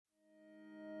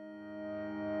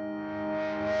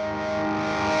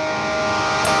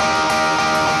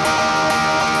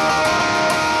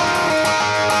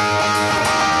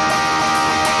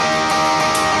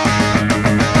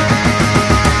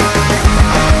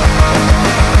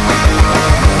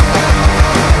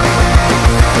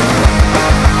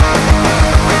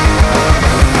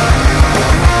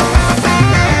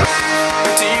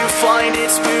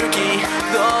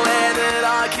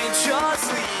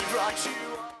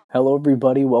Hello,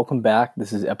 everybody. Welcome back.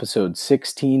 This is episode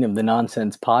 16 of the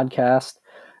Nonsense Podcast.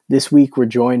 This week, we're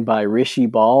joined by Rishi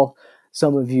Ball.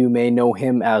 Some of you may know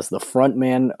him as the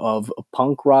frontman of a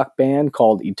punk rock band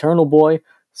called Eternal Boy.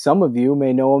 Some of you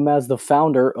may know him as the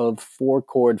founder of Four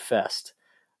Chord Fest.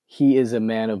 He is a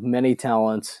man of many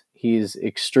talents. He's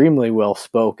extremely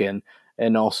well-spoken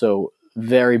and also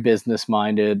very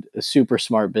business-minded, a super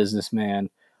smart businessman.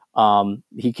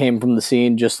 He came from the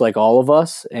scene just like all of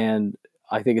us, and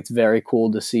I think it's very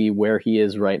cool to see where he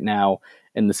is right now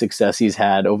and the success he's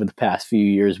had over the past few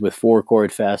years with Four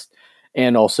Chord Fest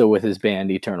and also with his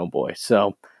band Eternal Boy.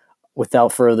 So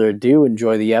without further ado,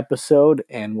 enjoy the episode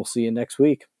and we'll see you next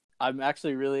week. I'm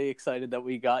actually really excited that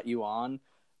we got you on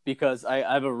because I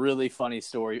have a really funny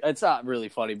story. It's not really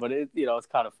funny, but it's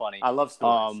kind of funny. I love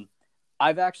stories.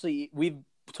 We've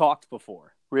talked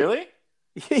before. Really?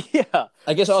 Yeah.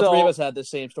 I guess all three of us had the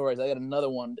same stories. I got another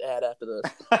one to add after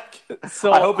this.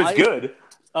 So I hope it's good.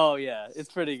 Oh yeah, it's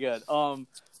pretty good.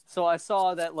 So I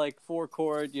saw that Four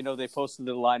Chord, they posted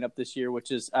the lineup this year,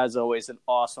 which is as always an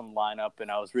awesome lineup,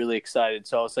 and I was really excited.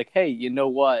 So I was like, hey, you know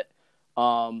what?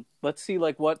 Let's see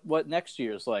what next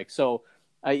year's like. So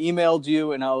I emailed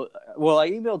you, and I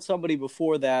emailed somebody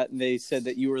before that, and they said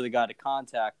that you were the guy to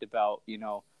contact about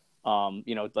the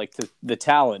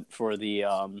talent for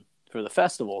the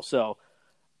festival. So,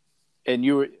 and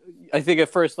you were, I think at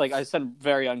first, I sent a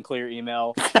very unclear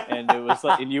email and it was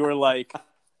and you were like,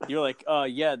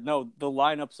 yeah, no, the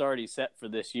lineup's already set for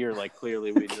this year.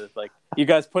 Clearly we just you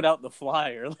guys put out the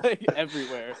flyer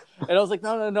everywhere. And I was like,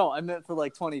 no, I meant for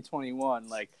 2021.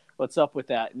 What's up with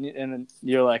that? And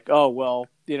you're like, oh, well,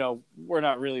 we're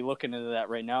not really looking into that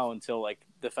right now until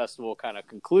the festival kind of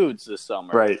concludes this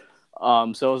summer. Right.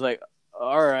 So I was like,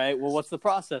 all right, well, what's the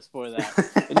process for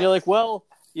that? And you're like, well,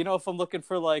 if I'm looking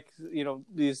for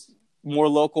these more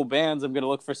local bands, I'm going to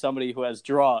look for somebody who has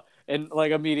draw. And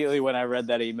immediately when I read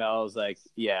that email, I was like,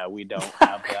 yeah, we don't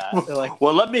have that. They're like,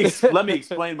 well, let me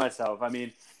explain myself. I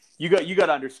mean, you got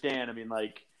to understand. I mean,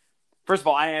 first of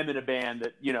all, I am in a band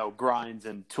that, grinds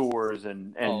and tours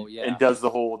and does the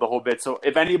whole bit. So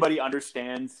if anybody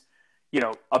understands,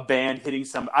 a band hitting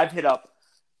I've hit up,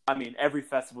 every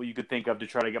festival you could think of to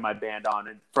try to get my band on,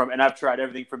 and I've tried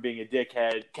everything from being a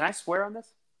dickhead. Can I swear on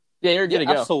this? Yeah, you're good to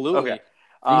go. Absolutely. Okay.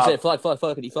 You can say fuck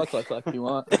if you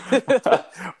want.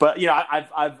 But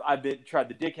I've tried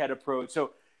the dickhead approach.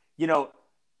 So,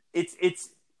 it's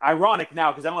ironic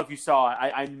now because I don't know if you saw.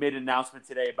 I made an announcement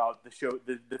today about the show.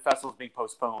 The festival's being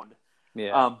postponed.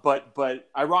 Yeah. But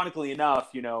ironically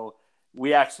enough,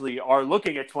 we actually are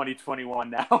looking at 2021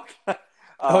 now.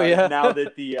 Oh yeah. Now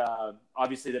that the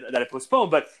obviously that it postponed,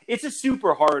 but it's a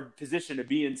super hard position to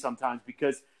be in sometimes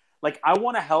because I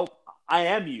want to help. I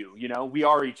am you, we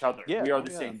are each other. Yeah, we are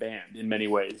the same band in many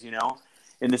ways,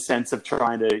 in the sense of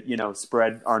trying to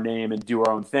spread our name and do our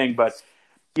own thing. But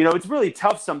it's really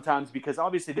tough sometimes because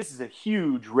obviously this is a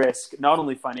huge risk, not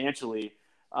only financially,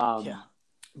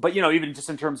 but even just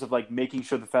in terms of making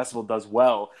sure the festival does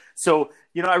well. So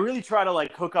I really try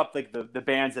to hook up the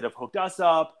bands that have hooked us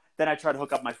up. Then I try to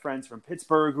hook up my friends from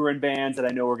Pittsburgh who are in bands that I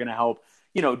know are going to help,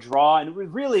 draw. And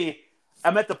really,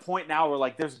 I'm at the point now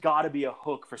where there's got to be a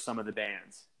hook for some of the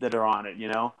bands that are on it,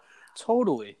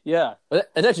 Totally, yeah.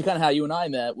 But that's actually kind of how you and I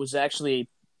met. Was actually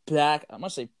back, I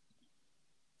must say,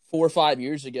 4 or 5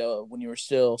 years ago when you were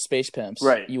still Space Pimps.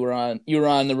 Right. You were on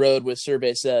the road with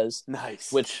Survey Says.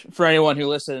 Nice. Which for anyone who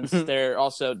listens, they're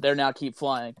now Keep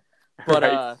Flying.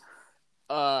 But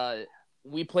right.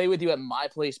 We played with you at My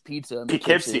Place Pizza in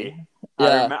Poughkeepsie.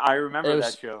 Yeah. I remember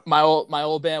that show. My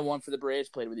old band, One for the Braves,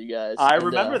 played with you guys. I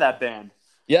remember that band.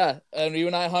 Yeah, and you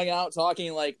and I hung out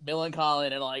talking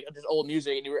Millencolin and just old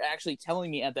music, and you were actually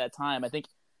telling me at that time. I think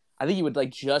you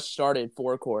had just started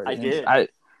Four Chord. I did.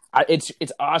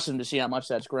 It's awesome to see how much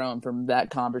that's grown from that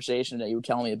conversation that you were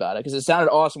telling me about it, because it sounded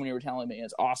awesome when you were telling me. And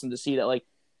it's awesome to see that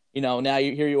now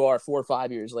here you are 4 or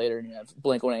 5 years later, and you have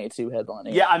Blink-182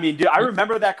 headlining. Yeah, dude, I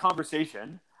remember that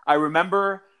conversation. I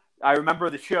remember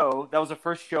the show. That was the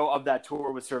first show of that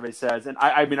tour with Survey Says, and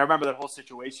I remember that whole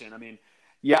situation.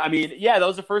 That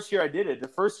was the first year I did it. The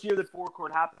first year that Four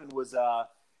Chord happened was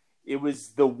it was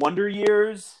the Wonder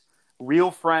Years,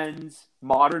 Real Friends,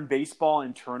 Modern Baseball,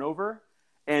 and Turnover.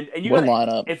 And you what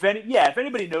lineup? If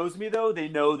anybody knows me though, they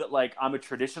know that I'm a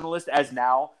traditionalist.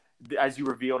 As you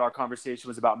revealed, our conversation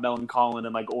was about Millencolin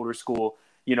and older school,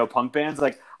 punk bands.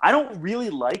 I don't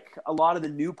really like a lot of the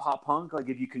new pop punk,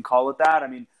 if you can call it that.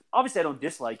 Obviously I don't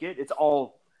dislike it. It's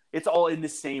all in the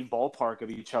same ballpark of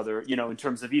each other, in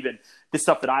terms of even the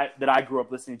stuff that I grew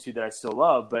up listening to that I still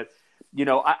love. But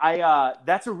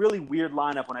that's a really weird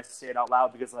lineup when I say it out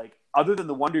loud, because other than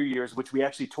the Wonder Years, which we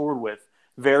actually toured with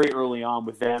very early on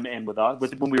with them and with us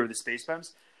when we were the Space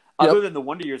Femmes. Other than the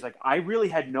Wonder Years, like I really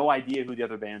had no idea who the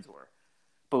other bands were,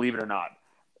 believe it or not.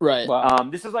 Right. Wow.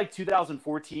 This is like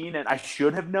 2014, and I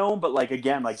should have known, but like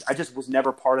again, like I just was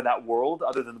never part of that world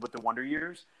other than with the Wonder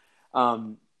Years.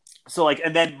 So like,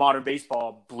 and then Modern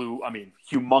Baseball blew. I mean,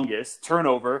 humongous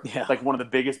turnover. Yeah. Like one of the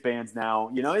biggest bands now.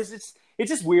 You know, it's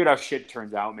just weird how shit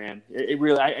turns out, man. It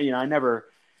really, I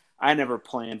never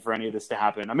planned for any of this to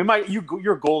happen. I mean,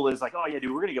 your goal is like, oh yeah,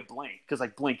 dude, we're gonna get Blink because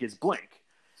like Blink is Blink.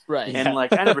 Right. And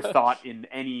like, I never thought in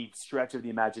any stretch of the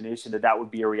imagination that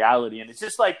would be a reality. And it's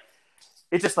just like,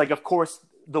 of course,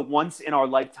 the once in our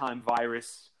lifetime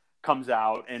virus comes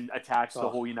out and attacks the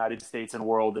whole United States and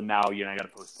world. And now, I got to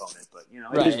postpone it, but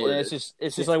right. It is what it is.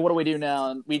 It's just like, what do we do now?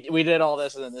 And we did all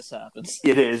this and then this happens.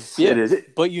 It is. Yeah. It is.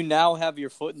 But you now have your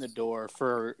foot in the door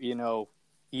for,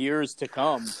 years to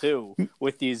come too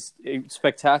with these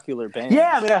spectacular bands.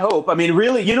 Yeah, I mean, I hope. I mean,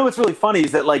 really, what's really funny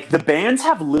is that like the bands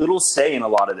have little say in a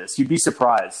lot of this. You'd be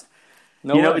surprised.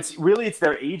 It's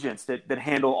their agents that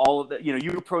handle all of that.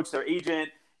 You approach their agent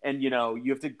and, you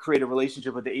have to create a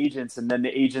relationship with the agents, and then the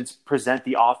agents present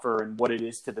the offer and what it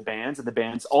is to the bands, and the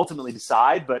bands ultimately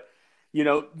decide. But,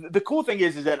 the cool thing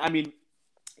is that, I mean,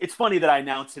 it's funny that I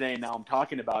announced today and now I'm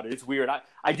talking about it. It's weird.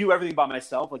 I do everything by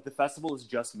myself. Like the festival is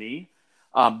just me.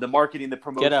 The marketing, the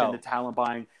promotion, the talent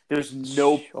buying. There's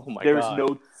no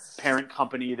parent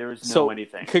company. There's no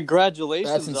anything. Congratulations!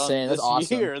 That's insane. On That's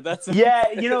awesome. year. That's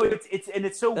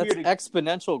it's so that's weird.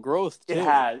 Exponential growth too.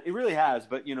 It really has.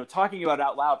 But talking about it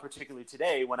out loud, particularly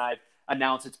today when I've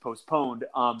announced it's postponed.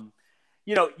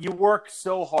 You work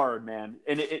so hard, man,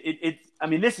 and I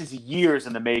mean, this is years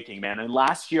in the making, man. And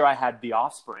last year I had The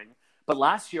Offspring, but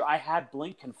last year I had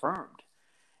Blink confirmed,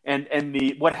 and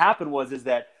what happened is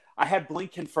that I had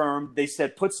Blink confirmed. They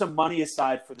said, put some money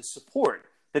aside for the support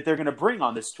that they're going to bring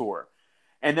on this tour.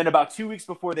 And then about 2 weeks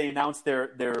before they announced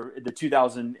the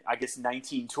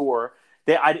 2019 tour,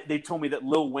 they told me that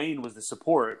Lil Wayne was the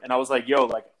support. And I was like, yo,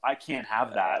 like, I can't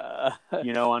have that,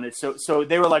 and it's so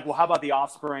they were like, well, how about The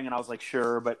Offspring? And I was like,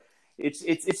 sure. But it's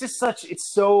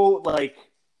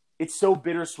so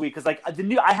bittersweet. Cause like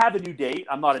I have a new date.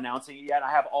 I'm not announcing it yet.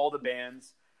 I have all the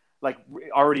bands like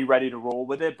already ready to roll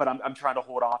with it, but I'm trying to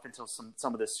hold off until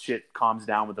some of this shit calms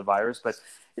down with the virus. But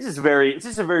it's just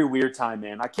a very weird time,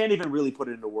 man. I can't even really put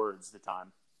it into words, the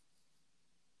time.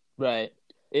 Right.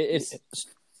 It's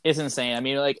insane. I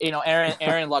mean, like,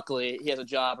 Aaron, luckily he has a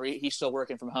job where he's still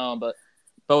working from home, but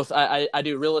both I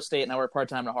do real estate and I work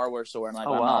part-time in a hardware store. And like,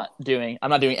 I'm not doing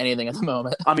anything at the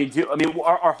moment. I mean,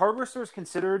 are hardware stores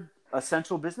considered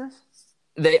essential business?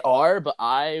 They are, but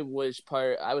I was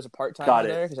a part-timer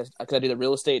there because I do the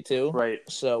real estate too. Right.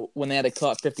 So when they had to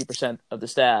cut 50% of the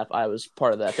staff, I was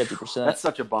part of that 50%. That's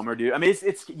such a bummer, dude. I mean,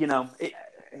 it's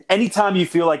anytime you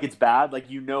feel like it's bad, like,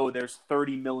 there's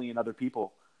 30 million other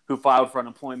people who filed for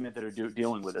unemployment that are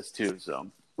dealing with this too. So.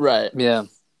 Right. Yeah.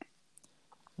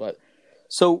 But.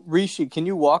 So Rishi, can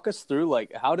you walk us through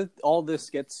like how did all this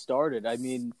get started? I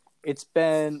mean, it's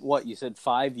been what you said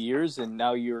 5 years, and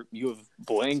now you have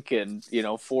Blink and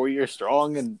 4 years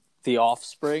strong and The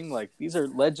Offspring. Like these are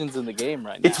legends in the game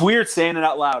right now. It's weird saying it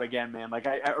out loud again, man. Like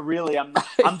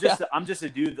I'm just a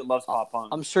dude that loves pop punk.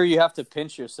 I'm sure you have to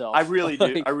pinch yourself. I really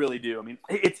do. I really do. I mean,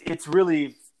 it's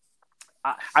really.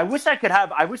 I wish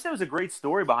there was a great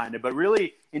story behind it, but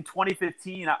really in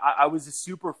 2015, I was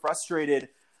super frustrated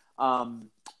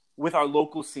with our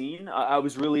local scene. I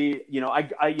was really,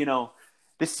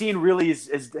 the scene really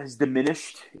has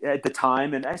diminished at the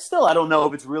time, and I don't know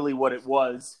if it's really what it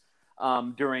was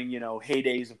during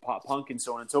heydays of pop punk and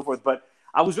so on and so forth. But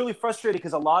I was really frustrated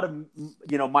because a lot of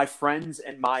my friends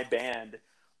and my band,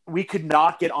 we could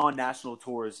not get on national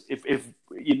tours if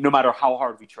no matter how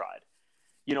hard we tried.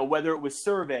 Whether it was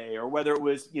Survey or whether it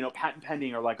was Patent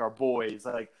Pending or like our boys,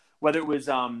 like whether it was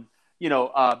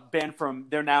band from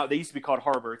they used to be called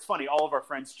Harbor. It's funny, all of our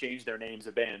friends changed their names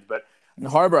of bands, but.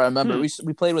 Harbor, I remember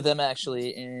we played with them actually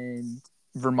in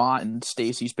Vermont in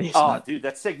Stacy's basement. Oh, dude,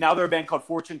 that's sick. Now they're a band called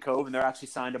Fortune Cove, and they're actually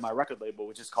signed to my record label,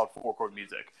 which is called Four Chord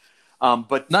Music.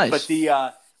 But nice. But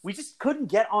we just couldn't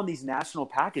get on these national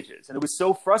packages, and it was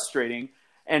so frustrating.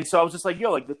 And so I was just like,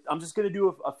 yo, like I'm just gonna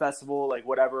do a festival, like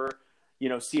whatever,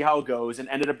 see how it goes. And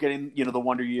ended up getting the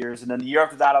Wonder Years, and then the year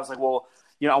after that, I was like, well.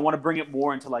 I want to bring it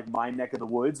more into like my neck of the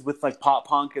woods with like pop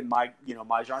punk and my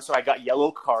genre. So I got Yellow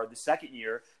Card the second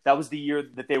year. That was the year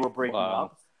that they were breaking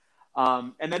up.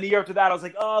 And then the year after that, I was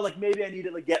like, oh, like maybe I need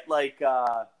to like get like,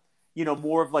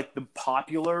 more of like the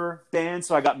popular bands.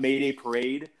 So I got Mayday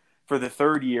Parade for the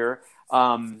third year.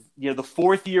 The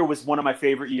fourth year was one of my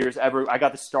favorite years ever. I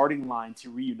got the Starting Line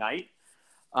to reunite.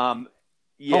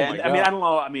 Yeah, Oh my I mean, God. I don't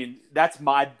know. I mean, that's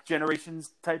my generation's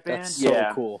type band. That's so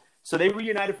yeah. cool. So they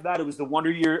reunited for that. It was the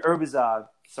Wonder Year, or it was the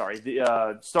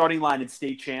starting line in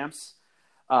State Champs,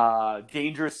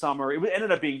 Dangerous Summer. It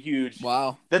ended up being huge.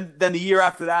 Wow. Then the year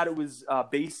after that, it was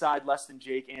Bayside, Less Than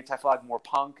Jake, Anti-Flag, more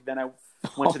punk. Then I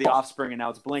went to the Offspring, and now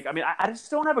it's Blink. I mean, I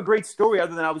just don't have a great story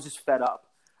other than I was just fed up.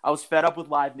 I was fed up with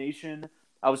Live Nation.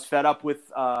 I was fed up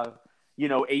with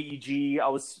AEG. I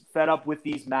was fed up with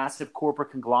these massive corporate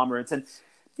conglomerates. And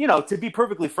to be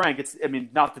perfectly frank,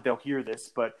 not that they'll hear this,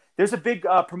 but there's a big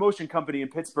promotion company in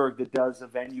Pittsburgh that does a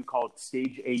venue called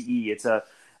Stage AE. It's a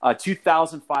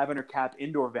 2,500 cap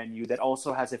indoor venue that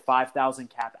also has a 5,000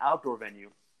 cap outdoor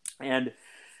venue. And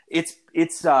it's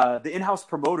the in-house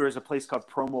promoter is a place called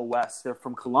Promo West. They're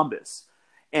from Columbus.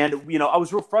 And, I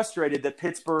was real frustrated that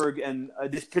Pittsburgh and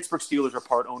this Pittsburgh Steelers are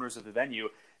part owners of the venue,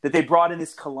 that they brought in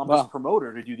this Columbus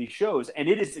promoter to do these shows. And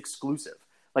it is exclusive.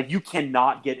 Like, you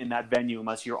cannot get in that venue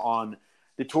unless you're on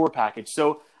the tour package.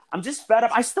 So I'm just fed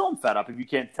up. I still am fed up, if you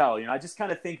can't tell. I just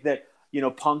kind of think that,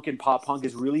 punk and pop punk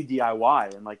is really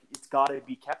DIY. And, like, it's got to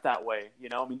be kept that way.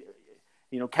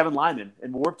 Kevin Lyman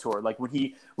and Warped Tour, like, when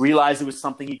he realized it was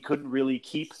something he couldn't really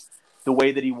keep the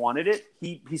way that he wanted it,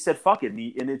 he said, fuck it,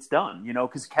 and it's done,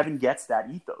 because Kevin gets that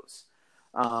ethos.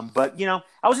 But,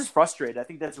 I was just frustrated. I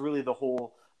think that's really the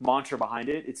whole mantra behind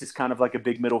it. It's just kind of like a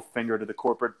big middle finger to the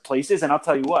corporate places. And I'll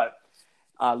tell you what,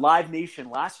 Live Nation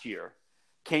last year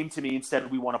came to me and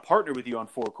said, we want to partner with you on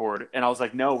Four Chord. And I was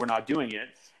like, no, we're not doing it.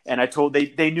 And I told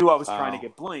they knew I was trying to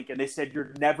get Blink, and they said,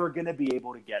 you're never going to be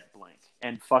able to get Blink.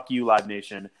 And fuck you, Live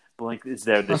Nation. Blink is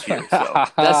there this year.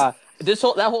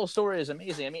 So that whole story is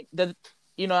amazing. I mean,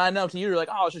 I know to you, you're like,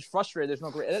 oh, I was just frustrated. There's no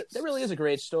great. That really is a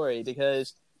great story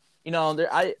because,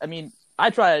 I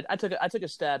took a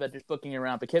stab at just booking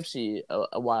around Poughkeepsie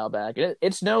a while back.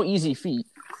 It's no easy feat,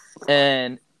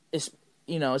 and it's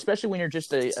especially when you're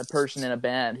just a person in a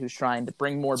band who's trying to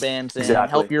bring more bands in,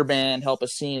 help your band, help a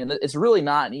scene. It's really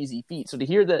not an easy feat. So to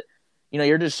hear that,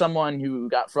 you're just someone who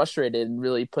got frustrated and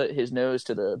really put his nose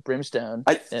to the brimstone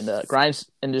and grinds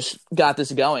and just got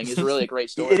this going is really a great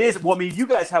story. It is. Well, I mean, you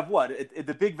guys have what?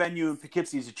 The big venue in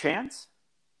Poughkeepsie is a Chance.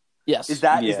 Yes. Is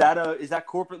that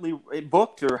corporately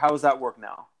booked, or how does that work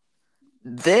now?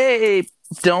 They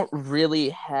don't really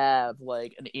have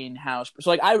like an in-house. So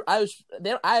like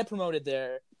I promoted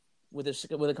there with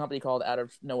a company called Out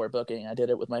of Nowhere Booking. I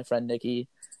did it with my friend Nikki,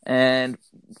 and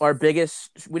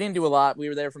we didn't do a lot. We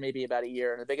were there for maybe about a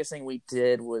year, and the biggest thing we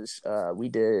did was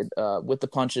With the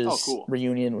Punches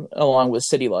reunion along with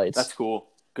City Lights. That's cool.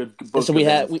 Good. So we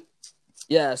had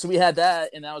that,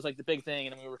 and that was like the big thing,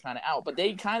 and then we were kind of out. But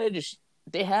they kind of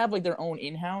they have like their own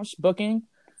in-house booking,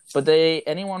 but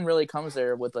anyone really comes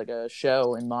there with like a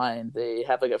show in mind. They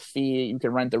have like a fee, you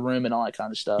can rent the room and all that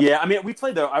kind of stuff. Yeah, I mean, I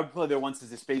played there once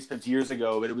as a Space Pimps years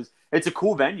ago, but it's a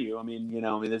cool venue. I mean,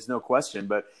 there's no question,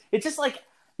 but it's just like,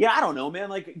 I don't know, man.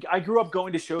 Like, I grew up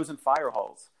going to shows in fire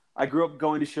halls. I grew up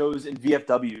going to shows in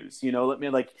VFWs.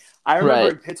 I remember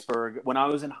in Pittsburgh when I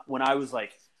was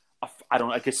like, I don't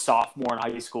know, like a sophomore in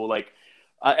high school, like,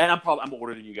 and I'm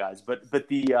older than you guys, but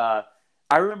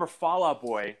I remember Fall Out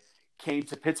Boy came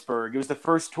to Pittsburgh. It was the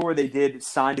first tour they did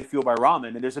signed to Fueled by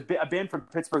Ramen, and there's a band from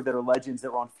Pittsburgh that are legends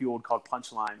that were on Fueled called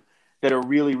Punchline that are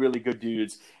really, really good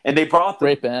dudes, and they brought them.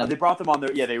 Great band. They brought them on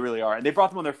they really are, and they brought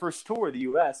them on their first tour of the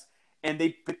U.S. and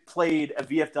they played a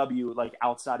VFW like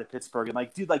outside of Pittsburgh, and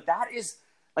like, dude, like that is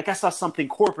like I saw something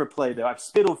corporate play there. I have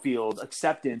Spitalfield,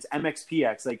 Acceptance,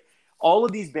 MXPX, like. All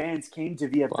of these bands came to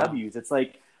VFWs. Wow. It's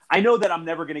like, I know that I'm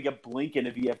never going to get Blink in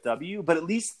a VFW, but at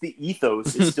least the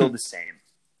ethos is still the same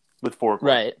with Four Chord.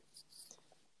 Right.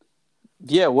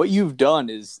 Yeah, what you've done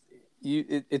is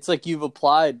it's like you've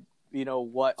applied,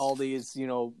 what all these,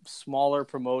 smaller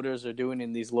promoters are doing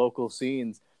in these local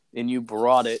scenes, and you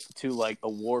brought it to like a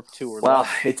Warped Tour. Well,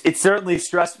 it's certainly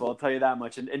stressful, I'll tell you that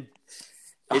much. And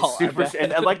it's super,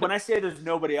 and like when I say there's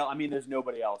nobody else, I mean there's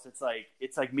nobody else. It's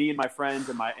like me and my friends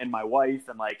and my wife,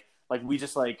 and like we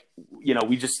just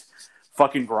we just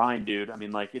fucking grind, dude. I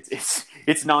mean, like it's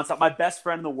nonstop. My best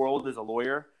friend in the world is a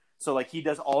lawyer, so like he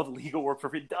does all the legal work for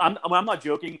free. I'm not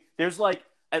joking. There's like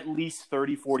at least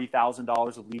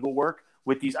 $30,000-$40,000 of legal work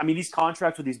with these. I mean, these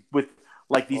contracts with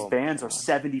these bands are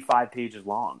 75 pages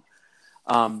long.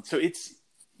 So it's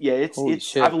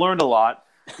I've learned a lot.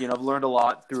 I've learned a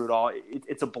lot through it all.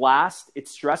 It's a blast.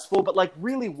 It's stressful, but like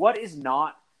really, what is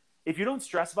not? If you don't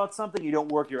stress about something, you don't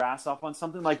work your ass off on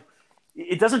something. Like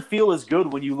it doesn't feel as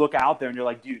good when you look out there and you're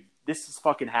like, dude, this is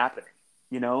fucking happening.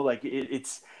 Like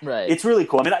it's right. It's really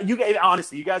cool. I mean, you guys,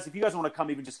 honestly, if you guys want to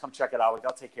come, even just come check it out. Like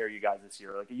I'll take care of you guys this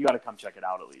year. Like you got to come check it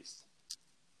out at least.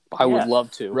 I would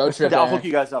love to. Road trip. I'll hook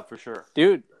you guys up for sure,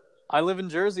 dude. I live in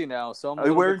Jersey now, so I'm a Oh,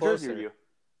 little where bit in Jersey closer. are you?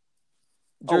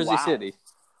 Jersey Oh, wow. City.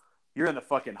 You're in the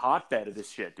fucking hotbed of this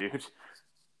shit, dude.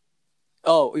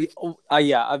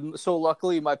 Yeah. So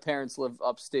luckily, my parents live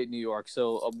upstate New York.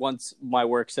 So once my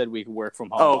work said we could work from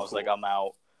home, Oh, I was cool. like, I'm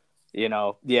out.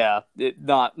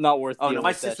 Not worth Oh, dealing no, my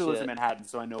with that sister lives in shit. Manhattan,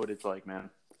 so I know what it's like, man.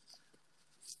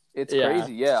 It's Yeah.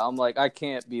 crazy. Yeah, I'm like, I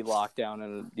can't be locked down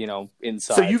and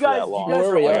inside. So you for guys, that long. Where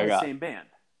are we all are. in the same band.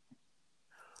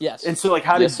 Yes. And so, like,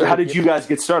 how Yes, sir. did you guys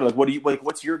get started? Like,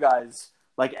 what's your guys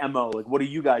like MO? Like, what are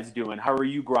you guys doing? How are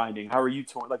you grinding? How are you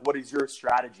touring? Like, what is your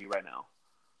strategy right now?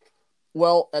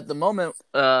 Well, at the moment,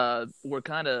 we're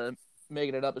kind of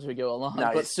making it up as we go along.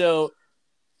 Nice. But so,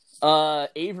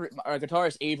 Avery, our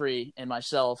guitarist Avery, and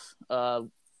myself,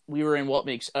 we were in one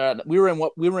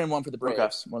for the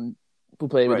Braves when we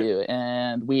played with Right. you,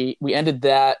 and we ended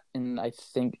that in, I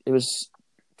think it was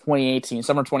 2018,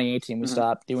 summer 2018. We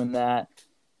stopped doing that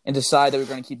and decided that we were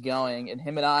going to keep going. And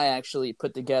him and I actually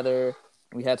put together.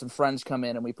 We had some friends come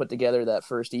in, and we put together that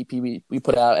first EP we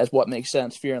put out as What Makes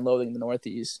Sense, Fear and Loathing in the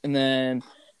Northeast. And then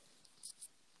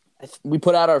we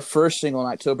put out our first single in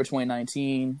October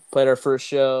 2019, played our first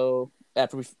show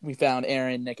after we found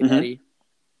Aaron, Nick, and Eddie.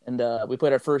 And we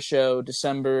played our first show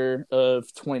December of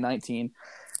 2019.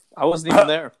 I wasn't even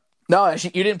there. No,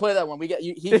 actually, you didn't play that one. He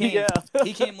came. Yeah.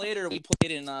 He came later. We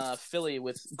played in Philly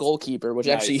with Goalkeeper, which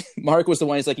Nice. actually Mark was the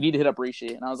one. He's like, you need to hit up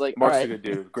Rishi, and I was like, Mark's all right. a good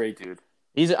dude, great dude.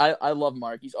 I love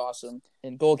Mark. He's awesome.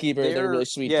 And Goalkeeper, they're really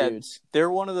sweet dudes.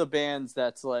 They're one of the bands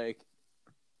that's like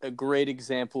a great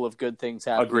example of good things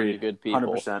happening to good people.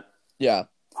 100%. Yeah,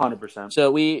 100%.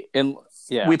 So we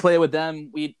played with them.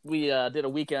 We did a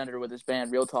weekender with this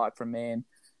band, Real Talk from Maine,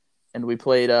 and we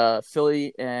played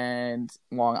Philly and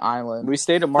Long Island. We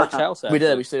stayed at Mark's house. We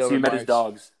did. We stayed So over. you at met his Mark's.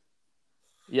 dogs.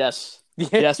 Yes.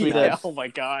 Yes, we did. Oh my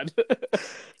god.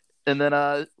 And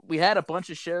then we had a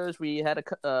bunch of shows. We had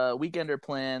a weekender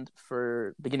planned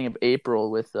for beginning of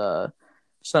April with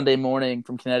Sunday Morning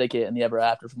from Connecticut and the Ever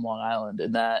After from Long Island,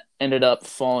 and that ended up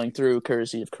falling through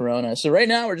courtesy of Corona. So right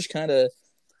now we're just kind of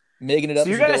making it up. So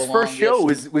your guys' first show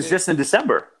was just in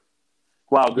December.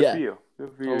 Wow, good for you.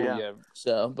 Good for you. Yeah.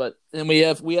 So, but and we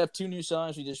have 2 new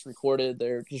songs we just recorded.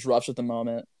 They're just roughs at the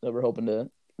moment that we're hoping to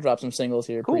drop some singles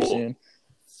here pretty soon.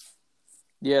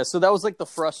 Yeah, so that was like the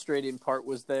frustrating part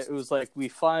was that it was like we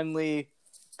finally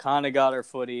kind of got our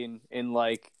footing in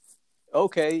like,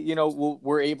 okay,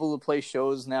 we're able to play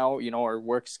shows now, our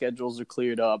work schedules are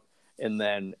cleared up, and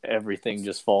then everything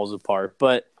just falls apart.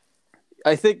 But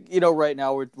I think, right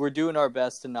now we're doing our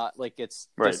best to not like get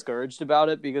discouraged about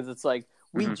it, because it's like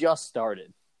we just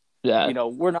started. Yeah.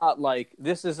 We're not like,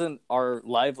 this isn't our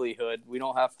livelihood. We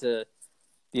don't have to,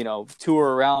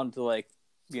 tour around to like,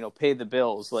 pay the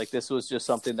bills. Like this was just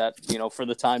something that, for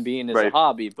the time being is a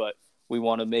hobby, but we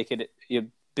want to make it a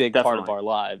big part of our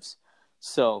lives.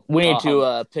 So we need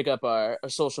to pick up our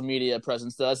social media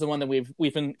presence. Though. That's the one that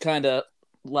we've been kind of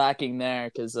lacking there,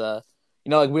 because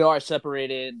like we are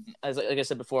separated. As like I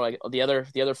said before, like the other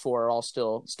 4 are all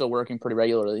still working pretty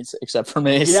regularly, except for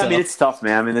me. Yeah, so. I mean it's tough,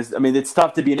 man. It's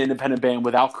tough to be an independent band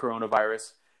without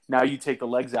coronavirus. Now you take the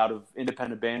legs out of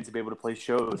independent bands to be able to play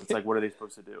shows. It's like, what are they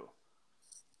supposed to do?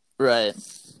 Right.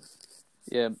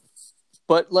 Yeah.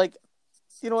 But like,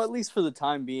 at least for the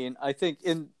time being, I think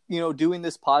doing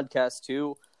this podcast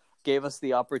too gave us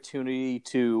the opportunity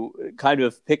to kind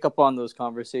of pick up on those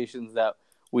conversations that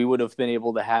we would have been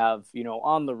able to have,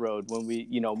 on the road when we,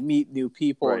 meet new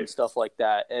people and stuff like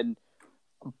that.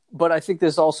 But I think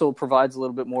this also provides a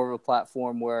little bit more of a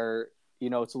platform where,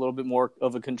 it's a little bit more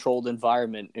of a controlled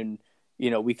environment, and,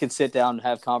 we can sit down and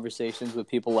have conversations with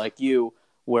people like you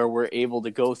where we're able to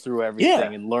go through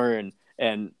everything and learn.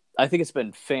 And I think it's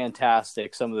been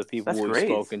fantastic. Some of the people we've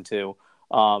spoken to,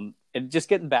 and just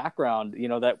getting background,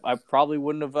 that I probably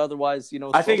wouldn't have otherwise,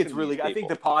 I think it's really, I think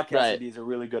the podcast Right. idea is a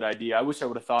really good idea. I wish I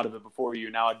would have thought of it before you.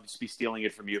 Now I'd just be stealing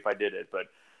it from you if I did it. But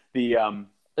the,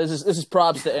 This is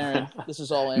props to Aaron. This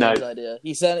is all Aaron's idea.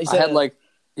 He said I had like,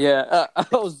 I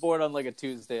was bored on like a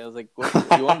Tuesday. I was like, what,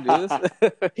 you want to do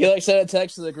this? he like sent a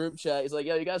text to the group chat. He's like,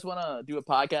 "Yo, you guys want to do a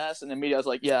podcast?" And then me, I was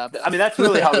like, "Yeah." I mean, that's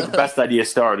really how the best ideas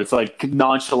start. It's like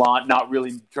nonchalant, not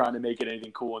really trying to make it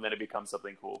anything cool, and then it becomes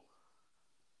something cool.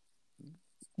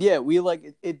 Yeah, we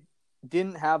like it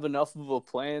didn't have enough of a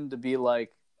plan to be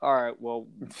like, all right, well,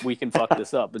 we can fuck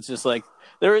this up. It's just like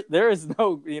there is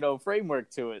no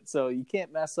framework to it, so you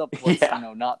can't mess up what's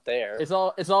not there. It's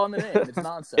all in the name. It's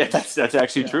nonsense. Yeah, that's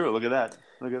actually true. Look at that.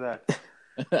 Look at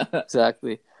that.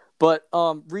 Exactly. But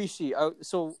Rishi, I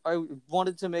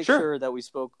wanted to make sure that we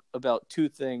spoke about 2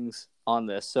 things on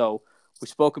this. So we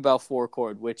spoke about 4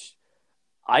 chord, which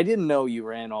I didn't know you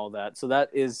ran all that. So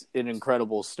that is an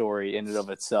incredible story in and of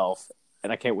itself.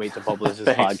 And I can't wait to publish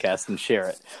this podcast and share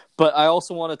it. But I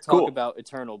also want to talk about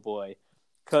Eternal Boy,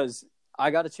 because I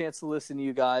got a chance to listen to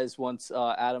you guys once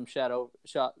Adam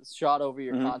shot over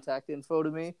your contact info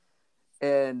to me.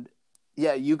 And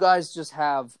yeah, you guys just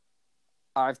have,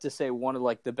 I have to say, one of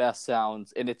like the best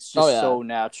sounds, and it's just so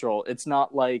natural. It's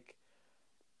not like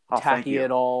tacky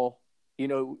at all. You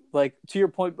know, like to your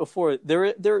point before,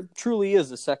 there truly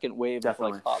is a second wave of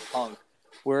like pop punk,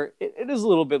 where it is a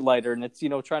little bit lighter, and it's, you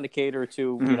know, trying to cater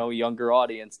to you know, younger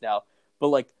audience now. But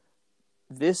like,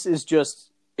 this is just,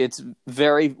 it's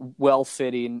very well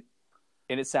fitting,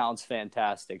 and it sounds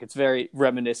fantastic. It's very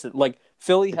reminiscent. Like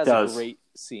Philly has a great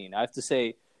scene. I have to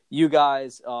say, you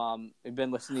guys, I've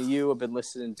been listening to you. I've been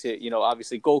listening to, you know,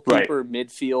 obviously goalkeeper,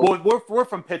 midfield. Well, we're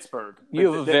from Pittsburgh.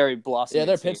 You have a very blossoming. Yeah,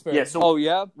 they're Pittsburgh. Yeah, so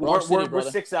we're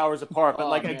 6 hours apart.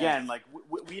 But again, like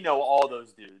we know all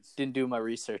those dudes. Didn't do my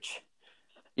research.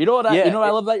 You know what? I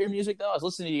love about your music though. I was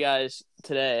listening to you guys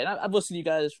today, and I've listened to you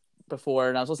guys before,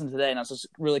 and I was listening today, and I was just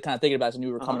really kind of thinking about it when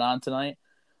you were coming on tonight.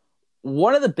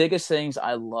 One of the biggest things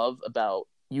I love about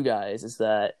you guys is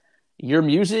that your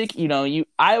music, you know,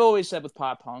 I've always said with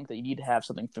pop punk that you need to have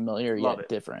something familiar yet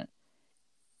different.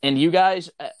 And you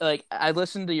guys, like, I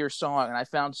listened to your song and I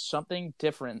found something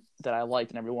different that I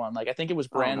liked in everyone. Like, I think it was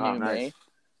Brand New Me.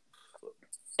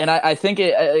 And I think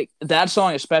that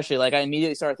song especially, like, I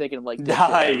immediately started thinking of, like,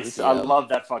 nice. I love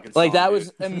that fucking song. Like, that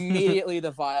was immediately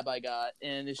the vibe I got.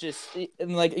 And it's just,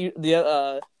 and like,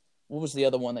 what was the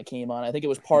other one that came on? I think it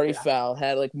was Party Foul.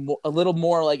 Had like a little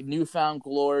more like Newfound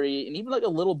Glory, and even like a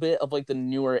little bit of like the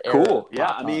newer era. Cool, yeah.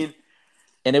 I mean,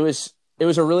 and it was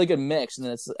a really good mix. And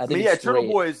I think Eternal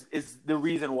Boy is the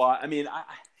reason why. I mean,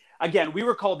 again, we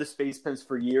were called the Space Pimps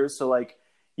for years, so like,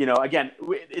 you know, again,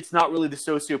 it's not really the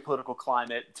socio-political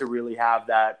climate to really have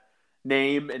that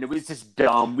name, and it was just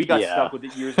dumb. We got stuck with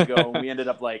it years ago, and we ended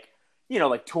up like, you know,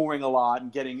 like touring a lot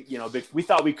and getting, you know, big. We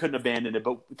thought we couldn't abandon it,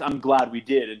 but I'm glad we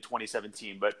did in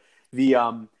 2017. But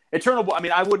the Eternal Boy, I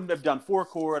mean, I wouldn't have done Four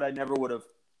Chord. I never would have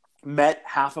met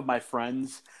half of my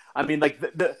friends. I mean, like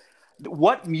the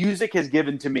what music has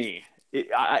given to me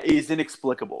is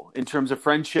inexplicable in terms of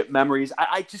friendship memories.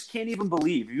 I just can't even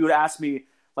believe. If you would ask me,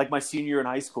 like my senior year in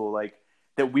high school, like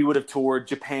that we would have toured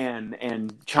Japan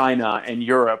and China and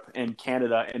Europe and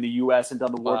Canada and the U.S. and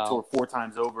done the Warped Tour 4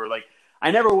 times over, like. I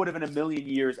never would have in a million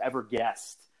years ever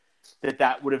guessed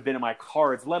that would have been in my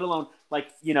cards, let alone like,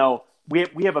 you know, we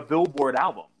have a Billboard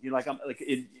album, you know,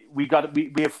 we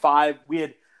have 5, we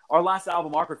had our last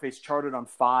album, Awkward Face, charted on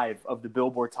 5 of the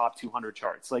Billboard Top 200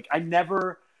 charts. Like I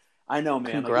know, man,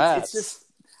 congrats. Like, it's just,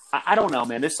 I don't know,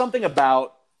 man. There's something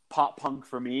about pop punk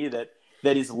for me that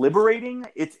is liberating.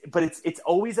 It's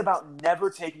always about never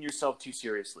taking yourself too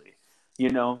seriously, you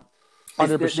know,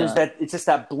 100%. It's just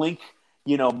that Blink,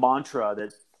 you know, mantra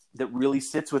that really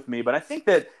sits with me. But I think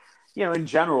that, you know, in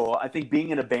general, I think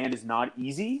being in a band is not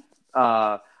easy.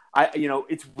 I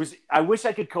wish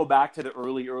I could go back to the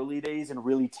early days and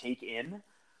really take in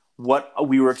what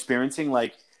we were experiencing.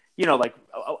 Like, you know, like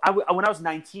when I was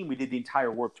 19, we did the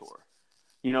entire Warped Tour.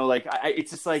 You know, like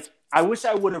it's just like, I wish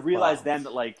I would have realized then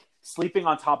that like sleeping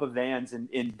on top of vans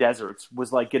in deserts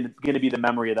was like going to be the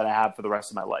memory that I have for the rest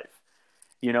of my life.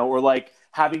 You know, or like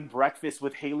having breakfast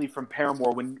with Haley from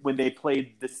Paramore when they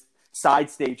played this side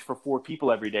stage for 4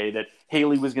 people every day, that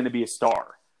Haley was going to be a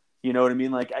star. You know what I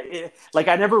mean? Like,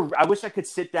 I wish I could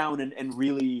sit down and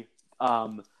really,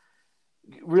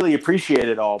 really appreciate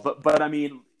it all. But I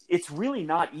mean, it's really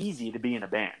not easy to be in a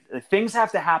band. Like, things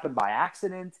have to happen by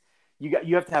accident.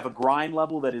 You have to have a grind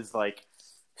level that is like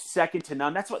second to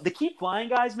none. That's what the Keep Flying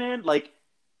guys, man. Like,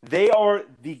 they are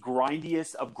the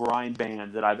grindiest of grind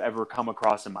bands that I've ever come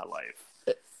across in my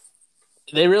life.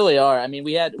 They really are. I mean,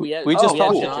 we just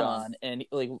had John on, and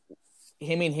like,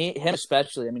 him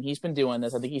especially. I mean, he's been doing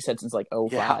this. I think he said since like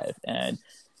 2005, and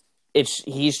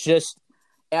he's just.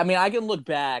 I mean, I can look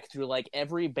back through like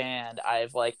every band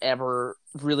I've like ever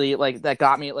really like that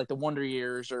got me, like the Wonder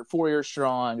Years or 4 Years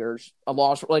Strong or a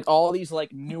Lost, like all these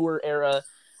like newer era.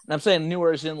 And I'm saying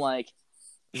newer as in like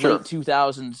late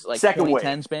 2000s, like second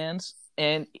 2010s wave bands,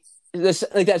 and this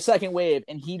like that second wave,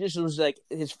 and he just was like,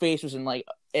 his face was in like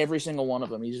every single one of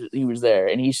them. He was there,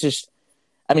 and he's just.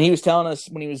 I mean, he was telling us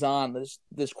when he was on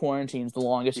this quarantine's the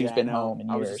longest he's been home in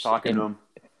years. I was just talking to him.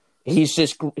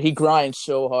 He grinds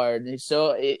so hard, and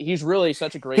he's really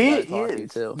such a great guy to talk to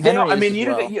too. I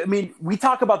mean, we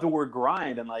talk about the word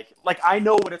grind, and like I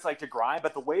know what it's like to grind,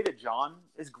 but the way that John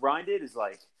is grinded is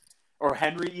like, or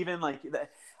Henry even, like,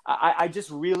 I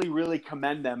just really, really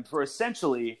commend them for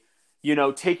essentially, you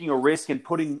know, taking a risk and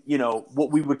putting, you know,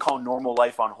 what we would call normal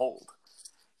life on hold.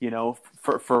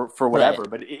 for whatever. Right.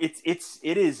 But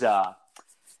it is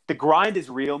the grind is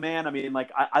real, man. I mean,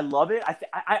 like I love it.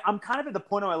 I'm kind of at the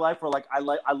point of my life where like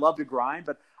I love to grind,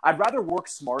 but I'd rather work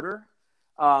smarter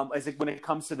when it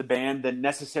comes to the band than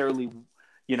necessarily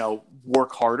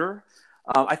work harder.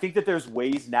 I think that there's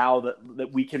ways now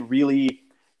that we can really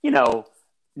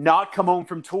not come home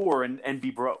from tour and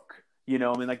be broke. I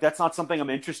mean, like that's not something I'm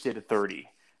interested at 30.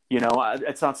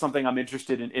 It's not something I'm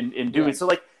interested in doing. Yeah. So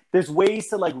like there's ways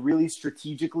to like really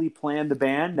strategically plan the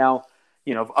band. Now,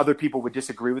 other people would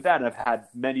disagree with that, and I've had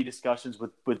many discussions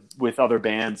with other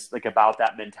bands like about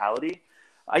that mentality.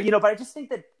 But I just think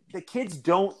that the kids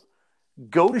don't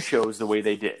go to shows the way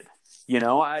they did.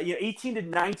 18 to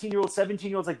 19-year-olds,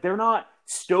 17-year-olds, like they're not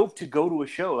stoked to go to a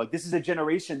show. Like this is a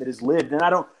generation that has lived, and I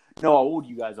don't know how old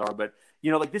you guys are, but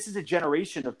like this is a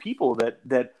generation of people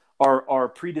that are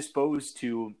predisposed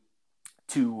to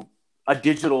a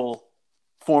digital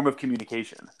form of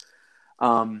communication.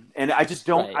 And I just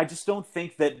don't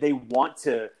think that they want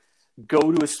to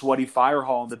go to a sweaty fire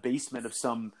hall in the basement of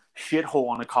some shithole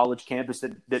on a college campus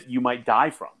that you might die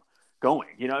from going.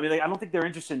 I mean, like, I don't think they're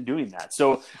interested in doing that.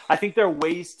 So I think there are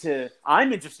ways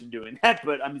I'm interested in doing that,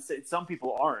 but I mean, some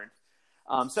people aren't.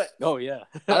 Oh yeah,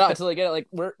 I totally get it. Like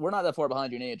we're not that far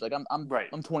behind your age. Like I'm right.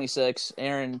 I'm 26,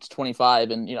 Aaron's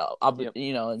 25, and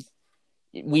and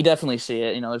we definitely see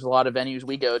it. There's a lot of venues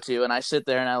we go to, and I sit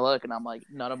there and I look, and I'm like,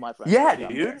 none of my friends. Yeah,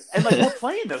 dude, and like we're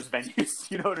playing those venues.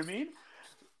 You know what I mean?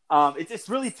 It's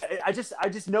really. I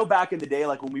just know back in the day,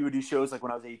 like when we would do shows, like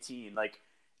when I was 18, like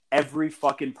every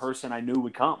fucking person I knew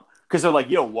would come because they're like,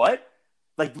 yo, what?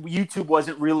 Like YouTube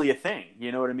wasn't really a thing.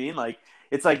 You know what I mean? Like.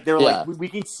 It's like they're like, we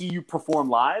can see you perform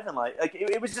live, and like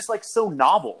it was just like so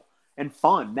novel and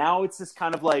fun. Now it's just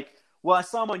kind of like, well, I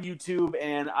saw them on YouTube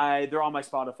and they're on my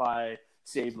Spotify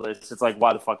saved list. It's like,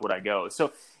 why the fuck would I go?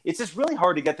 So it's just really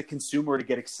hard to get the consumer to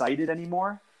get excited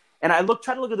anymore. And I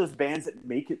try to look at those bands that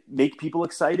make people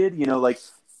excited. Like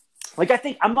I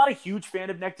think I'm not a huge fan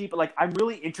of Neck Deep, but like I'm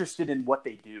really interested in what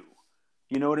they do.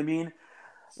 You know what I mean?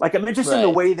 Like I'm interested in the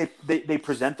way they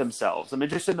present themselves. I'm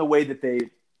interested in the way that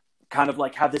they kind of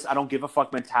like have this I don't give a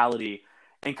fuck mentality,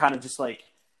 and kind of just like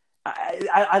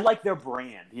I like their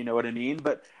brand, you know what I mean?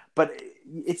 But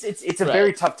it's a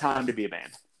very tough time to be a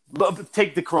band.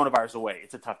 Take the coronavirus away,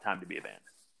 it's a tough time to be a band.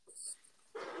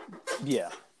 Yeah.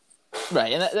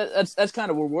 Right, and that's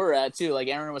kind of where we're at too. Like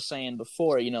Aaron was saying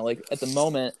before, like at the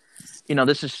moment,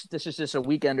 this is just a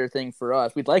weekender thing for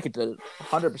us. We'd like it to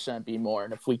 100% be more,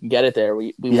 and if we can get it there,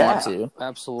 we want to.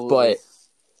 Absolutely. But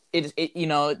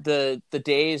the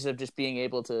days of just being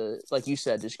able to, like you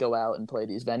said, just go out and play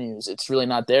these venues, it's really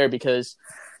not there because,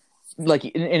 like,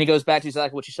 and it goes back to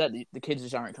exactly what you said. The kids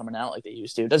just aren't coming out like they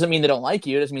used to. It doesn't mean they don't like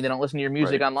you. It doesn't mean they don't listen to your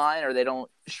music online or they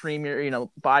don't stream your,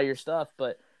 buy your stuff.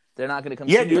 But they're not going to come.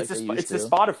 Yeah, see dude, you like it's the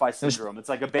Spotify syndrome. It's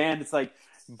like a band. It's like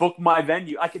book my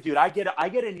venue. I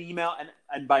get an email,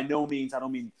 and by no means I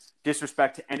don't mean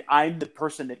disrespect, and I'm the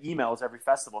person that emails every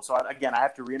festival. So I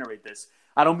have to reiterate this.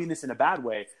 I don't mean this in a bad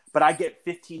way, but I get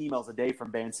 15 emails a day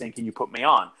from bands saying, "Can you put me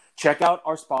on?" Check out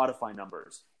our Spotify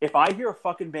numbers. If I hear a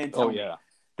fucking band tell me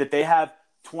that they have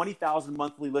 20,000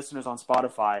 monthly listeners on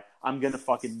Spotify, I'm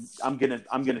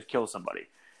gonna kill somebody,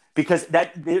 because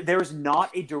there is not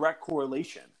a direct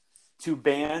correlation to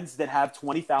bands that have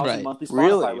 20,000 monthly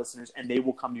Spotify listeners and they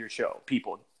will come to your show.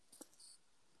 People.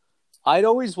 I'd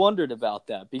always wondered about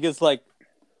that because, like,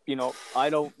 I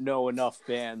don't know enough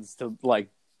bands to like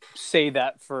say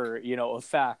that for a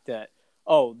fact that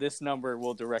this number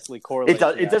will directly correlate.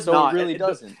 It does not. It really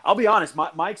doesn't. I'll be honest.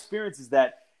 My experience is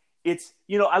that it's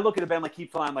I look at a band like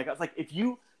Keep Flying. Like I was like, if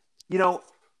you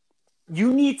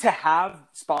need to have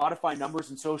Spotify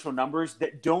numbers and social numbers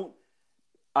that don't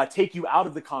take you out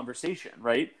of the conversation,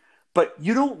 right? But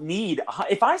you don't need.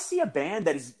 If I see a band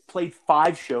that has played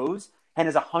 5 shows and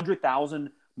has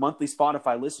 100,000 monthly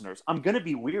Spotify listeners, I'm gonna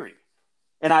be weary.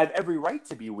 And I have every right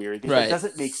to be weary because it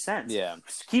doesn't make sense. Yeah.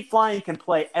 Keep Flying can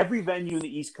play every venue in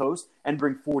the East Coast and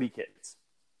bring 40 kids,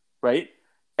 right?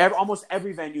 Almost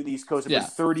every venue in the East Coast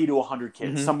brings 30 to 100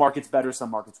 kids. Mm-hmm. Some markets better,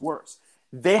 some markets worse.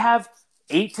 They have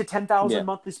 8 to 10,000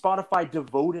 monthly Spotify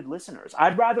devoted listeners.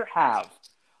 I'd rather have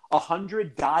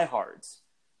 100 diehards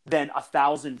than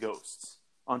 1,000 ghosts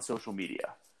on social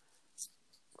media.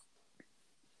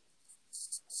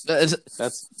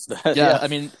 I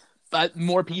mean,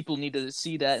 more people need to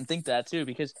see that and think that too,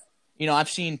 because I've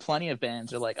seen plenty of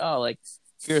bands are like,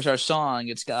 here's our song,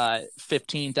 it's got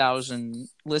 15,000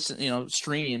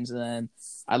 streams, and then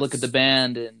I look at the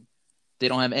band and they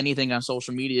don't have anything on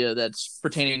social media that's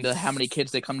pertaining to how many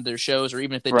kids they come to their shows, or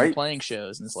even if they've been playing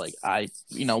shows. And it's like,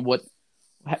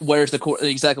 where's the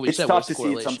exactly what you said? It's tough to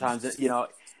see it sometimes.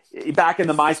 back in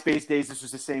the MySpace days, this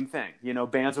was the same thing. You know,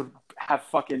 bands would have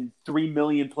fucking 3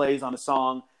 million plays on a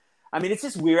song. I mean, it's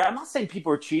just weird. I'm not saying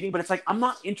people are cheating, but it's like, I'm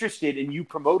not interested in you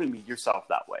promoting me yourself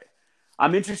that way.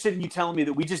 I'm interested in you telling me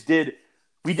that we did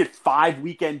 5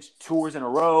 weekend tours in a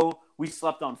row. We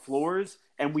slept on floors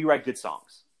and we write good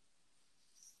songs.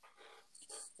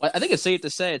 Well, I think it's safe to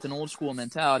say it's an old school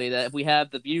mentality that if we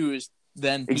have the views,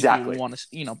 then Exactly.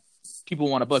 people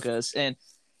want to book us. And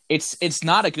it's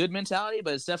not a good mentality,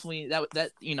 but it's definitely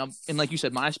that and like you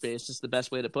said, MySpace is the best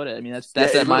way to put it. I mean, that's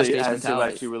that MySpace mentality. It's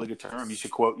actually a really good term. You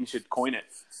should coin it.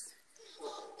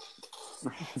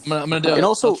 I'm gonna do it. And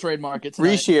also, I'll trademark it tonight.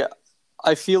 Rishi,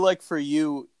 I feel like for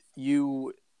you,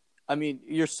 I mean,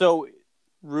 you're so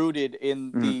rooted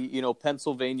in the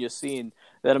Pennsylvania scene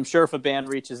that I'm sure if a band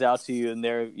reaches out to you and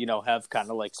they're have kind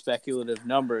of like speculative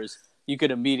numbers, you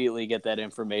could immediately get that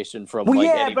information from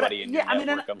anybody in your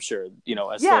network. I'm sure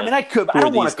I could. But I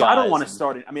don't want to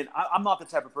start it. I mean, I'm not the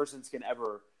type of person that's gonna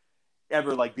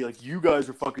ever like be like, you guys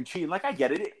are fucking cheating. Like, I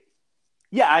get it.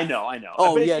 Yeah, I know.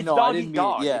 Oh, but yeah, it's no, dog I didn't eat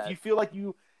dog. mean, yeah. If you feel like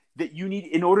you need,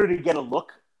 in order to get a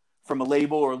look from a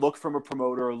label or a look from a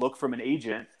promoter or a look from an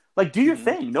agent, like, do your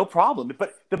thing, no problem.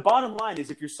 But the bottom line is,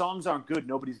 if your songs aren't good,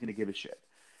 nobody's gonna give a shit.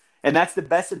 And that's the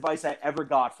best advice I ever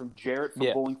got from Jarrett from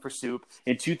Bowling for Soup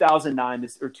in 2009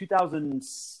 or 2000.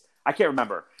 I can't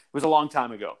remember. It was a long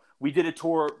time ago. We did a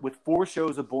tour with 4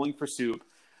 shows of Bowling for Soup,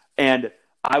 and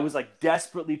I was like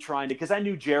desperately trying to, because I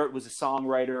knew Jarrett was a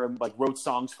songwriter and like wrote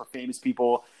songs for famous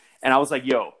people, and I was like,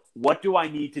 yo, what do I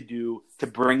need to do to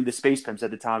bring the Space Pimps at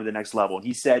the time to the next level? And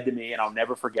he said to me, and I'll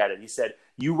never forget it, he said,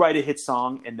 you write a hit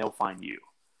song and they'll find you.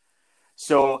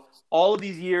 So all of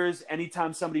these years,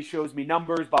 anytime somebody shows me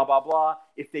numbers, blah, blah, blah,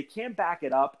 if they can't back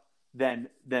it up, then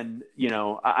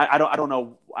I don't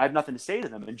know. I have nothing to say to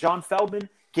them. And John Feldman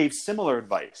gave similar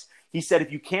advice. He said,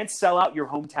 if you can't sell out your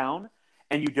hometown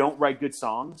and you don't write good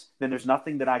songs, then there's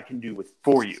nothing that I can do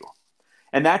for you.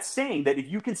 And that's saying that if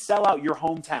you can sell out your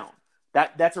hometown,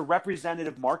 that's a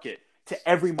representative market to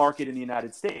every market in the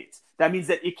United States. That means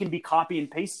that it can be copy and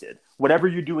pasted. Whatever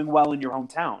you're doing well in your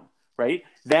hometown, right?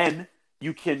 Then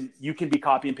you can be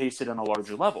copy and pasted on a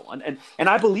larger level. And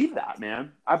I believe that,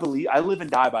 man. I live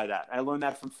and die by that. I learned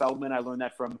that from Feldman. I learned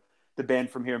that from the band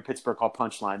from here in Pittsburgh called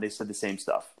Punchline. They said the same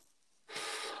stuff.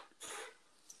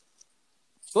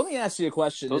 So let me ask you a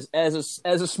question. As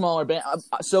a smaller band,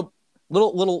 so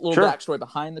little Sure. backstory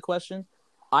behind the question.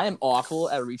 I am awful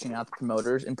at reaching out to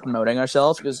promoters and promoting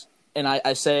ourselves and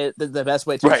I say the best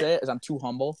way to say it is I'm too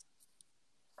humble.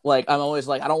 Like, I'm always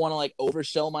like, I don't want to like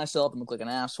oversell myself and look like an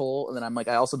asshole, and then I'm like,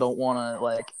 I also don't want to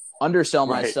like undersell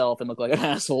myself and look like an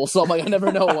asshole. So I'm like, I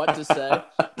never know what to say.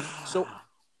 So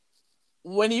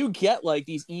when you get like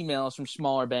these emails from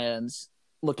smaller bands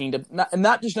looking to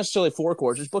not just necessarily 4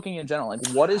 chords, just booking in general, like,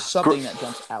 what is something that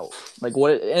jumps out? Like,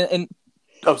 what and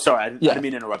oh, sorry, I didn't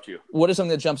mean to interrupt you. What is something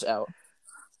that jumps out?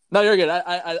 No, you're good.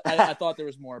 I thought there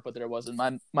was more, but there wasn't.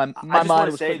 My mind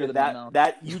was quicker than my mouth.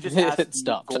 That you just asked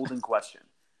the golden question.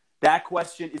 That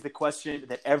question is the question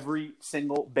that every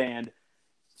single band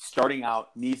starting out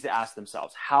needs to ask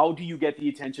themselves. How do you get the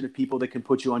attention of people that can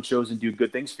put you on shows and do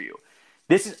good things for you?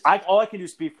 All I can do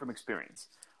is speak from experience.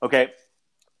 Okay.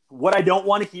 What I don't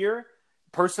want to hear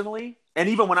personally, and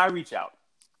even when I reach out,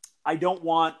 I don't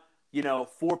want,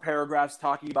 4 paragraphs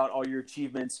talking about all your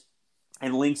achievements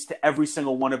and links to every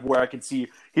single one of where I can see,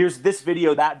 here's this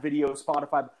video, that video,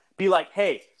 Spotify. Be like,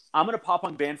 hey, I'm going to pop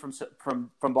on band from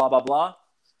blah, blah, blah.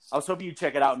 I was hoping you'd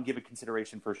check it out and give it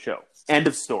consideration for a show. End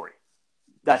of story.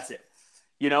 That's it.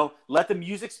 Let the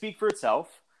music speak for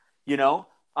itself.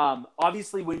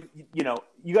 Obviously, when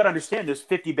you got to understand there's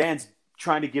 50 bands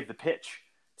trying to give the pitch.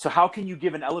 So how can you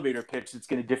give an elevator pitch that's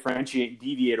going to differentiate and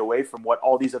deviate away from what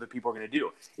all these other people are going to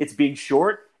do? It's being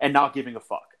short and not giving a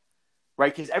fuck,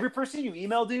 right? Because every person you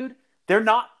email, dude, they're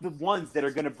not the ones that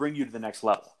are going to bring you to the next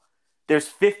level. There's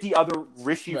 50 other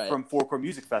Rishi from 4 Core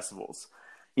Music Festivals.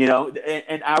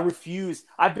 And I refuse.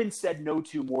 I've been said no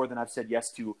to more than I've said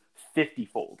yes to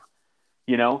 50-fold.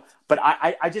 But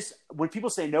I just, when people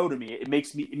say no to me, it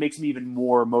makes me even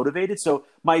more motivated. So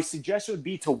my suggestion would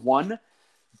be to, 1,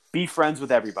 be friends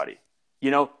with everybody.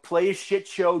 Play a shit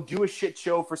show, do a shit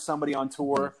show for somebody on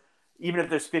tour, even if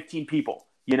there's 15 people.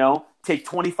 Take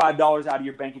 $25 out of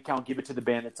your bank account, give it to the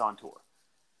band that's on tour.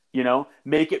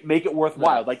 Make it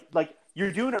worthwhile. Right. Like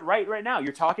you're doing it right now.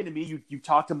 You're talking to me. You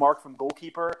talked to Mark from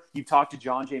Goalkeeper. You talked to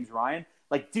John James Ryan.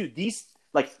 Like, dude,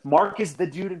 Mark is the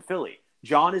dude in Philly.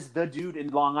 John is the dude in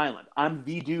Long Island. I'm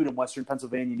the dude in Western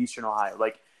Pennsylvania and Eastern Ohio.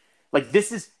 Like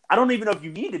this is, I don't even know if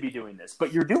you need to be doing this,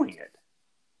 but you're doing it.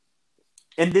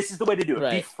 And this is the way to do it.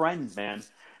 Right. Be friends, man.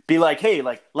 Be like, hey,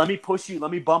 like, let me push you.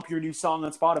 Let me bump your new song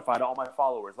on Spotify to all my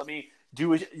followers. Let me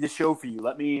do the show for you.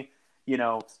 Let me,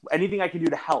 anything I can do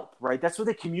to help, right? That's what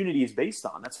the community is based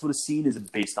on. That's what a scene is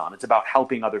based on. It's about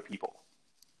helping other people.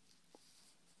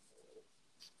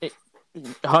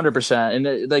 100%.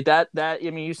 And like that, I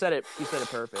mean, you said it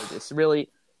perfect. It's really,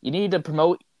 you need to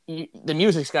promote, the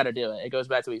music's got to do it. It goes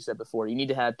back to what you said before. You need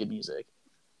to have good music.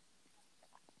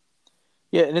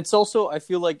 Yeah, and it's also, I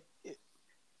feel like,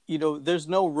 there's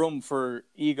no room for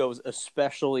egos,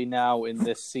 especially now in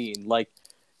this scene. Like,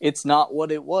 it's not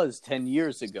what it was 10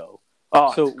 years ago.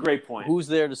 Oh, so that's a great point. Who's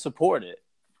there to support it?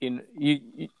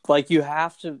 You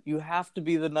have to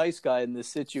be the nice guy in this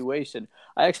situation.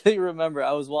 I actually remember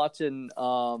I was watching,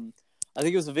 I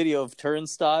think it was a video of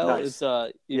Turnstile. Nice. It's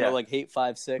like Hate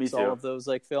 5-6, all of those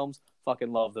like films.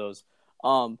 Fucking love those.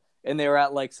 And they were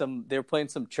at like they were playing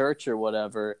some church or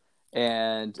whatever.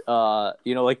 And,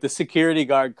 like the security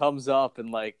guard comes up and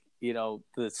like,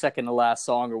 the second to last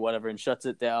song or whatever and shuts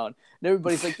it down. And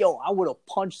everybody's like, yo, I would have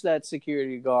punched that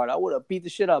security guard. I would have beat the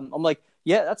shit out of him. I'm like,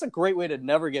 yeah, that's a great way to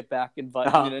never get back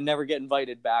never get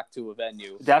invited back to a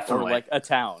venue. Definitely. Or like a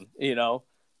town,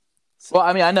 Well,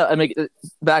 I mean,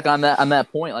 back on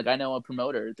that point, like I know a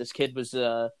promoter. This kid was,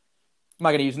 I'm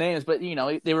not gonna use names, but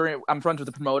I'm friends with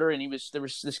the promoter, and there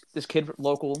was this kid,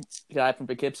 local guy from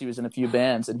Poughkeepsie, was in a few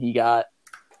bands, and he got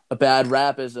a bad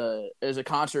rap as a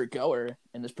concert goer.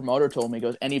 And this promoter told me, he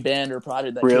goes, any band or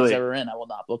project that kid's ever in, I will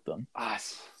not book them.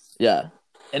 Yeah,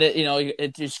 and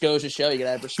it just goes to show you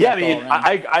gotta have respect. Yeah, I mean,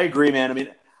 I agree, man. I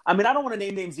mean, I don't want to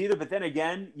name names either, but then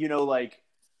again, like.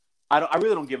 I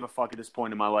really don't give a fuck at this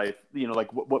point in my life,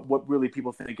 like what really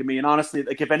people think of me. And honestly,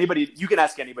 like if anybody, you can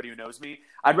ask anybody who knows me.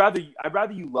 I'd rather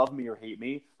you love me or hate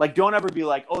me. Like, don't ever be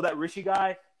like, oh, that Rishi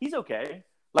guy, he's okay.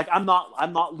 Like I'm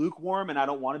not lukewarm, and I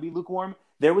don't want to be lukewarm.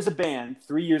 There was a band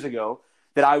 3 years ago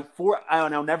that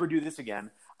I'll never do this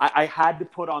again. I had to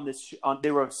put on this.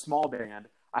 They were a small band.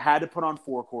 I had to put on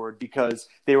 4Chord because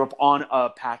they were on a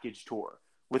package tour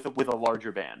with a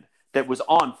larger band that was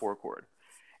on 4Chord.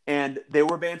 And they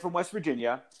were a band from West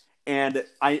Virginia, and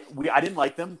I didn't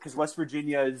like them because West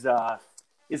Virginia is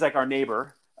like our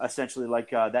neighbor, essentially. Like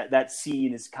that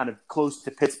scene is kind of close to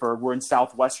Pittsburgh. We're in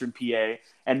southwestern PA,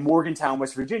 and Morgantown,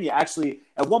 West Virginia, actually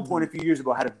at one point a few years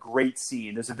ago had a great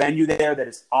scene. There's a venue there that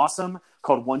is awesome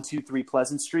called 123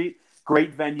 Pleasant Street.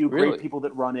 Great venue, great people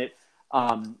that run it.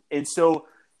 And so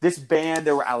this band,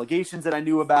 there were allegations that I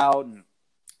knew about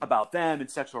them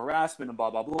and sexual harassment and blah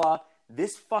blah blah.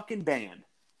 This fucking band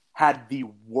had the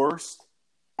worst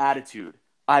attitude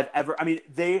I've ever. I mean,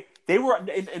 they were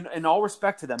in all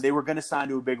respect to them, they were going to sign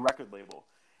to a big record label,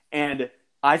 and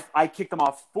I kicked them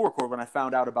off 4Chord when I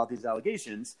found out about these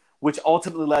allegations, which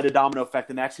ultimately led to a domino effect,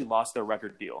 and they actually lost their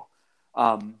record deal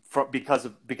because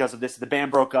of this. The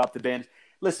band broke up.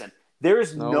 Listen, there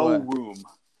is no room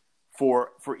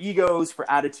for egos, for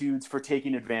attitudes, for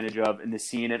taking advantage of in the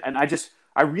scene, and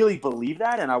I really believe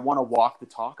that, and I want to walk the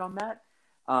talk on that.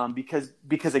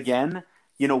 Because again,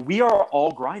 we are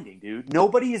all grinding, dude.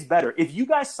 Nobody is better. If you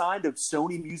guys signed to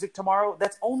Sony Music tomorrow,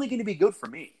 that's only going to be good for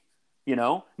me,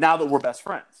 now that we're best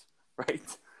friends, right?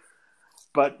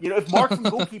 But, if Mark from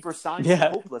Goalkeeper signs to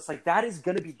Hopeless, like that is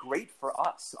going to be great for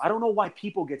us. I don't know why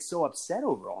people get so upset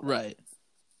over all that. Right.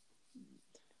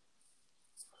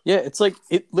 Yeah, it's like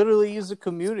it literally is a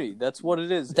community. That's what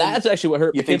it is. That's actually what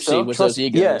hurt Poughkeepsie was those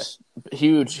egos. Yeah.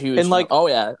 Huge. And like, oh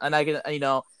yeah, and I can,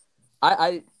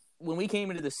 I when we came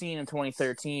into the scene in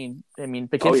 2013, I mean,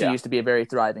 Poughkeepsie used to be a very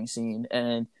thriving scene,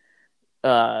 and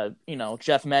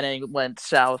Jeff Menning went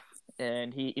south,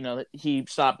 and he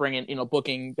stopped bringing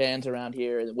booking bands around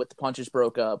here, and with the Punches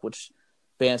broke up, which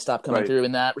bands stopped coming through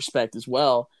in that respect as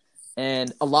well.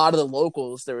 And a lot of the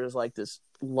locals, there was like this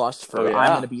lust for I'm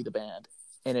going to be the band,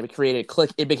 and it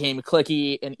became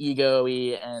clicky and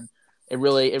ego-y, and it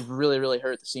really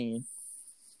hurt the scene.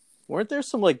 Weren't there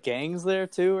some like gangs there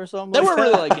too, or something? There weren't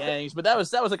really like gangs, but that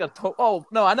was like oh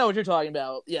no, I know what you're talking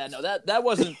about. Yeah, no, that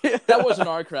wasn't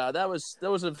our crowd.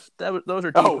 Those are deep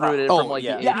rooted from like the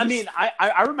 80s. Yeah. I mean,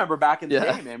 I remember back in the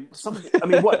day, man.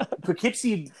 What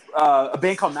Poughkeepsie? A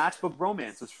band called Matchbook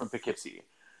Romance was from Poughkeepsie.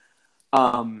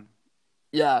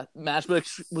 Yeah,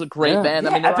 Matchbook was a great band.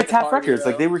 Yeah, I mean, Epitaph Records,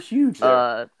 like they were huge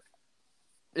there.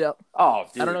 Yeah. Oh,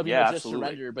 dude, I don't know if you know Just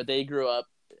Surrender, but they grew up.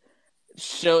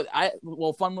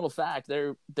 Fun little fact.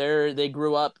 They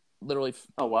grew up literally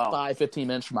 5-15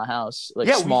 minutes from my house, like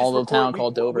a small little town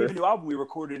called Dover. We have a new album we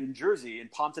recorded in Jersey, in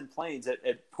Pompton Plains,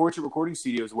 at Portrait Recording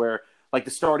Studios, where like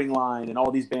the Starting Line and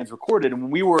all these bands recorded. And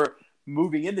when we were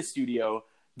moving in the studio,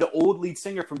 the old lead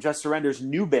singer from Just Surrender's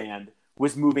new band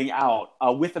was moving out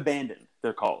with Abandon,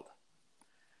 they're called.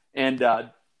 And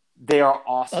They are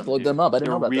awesome. I have to look dude. them up. I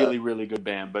didn't know about really, that. really good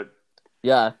band. But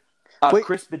Yeah. Wait,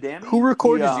 Chris Badami, who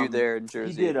recorded you there in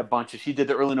Jersey? He did a bunch of. He did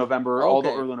the early November, all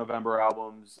the early November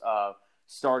albums.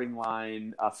 Starting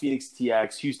Line, Phoenix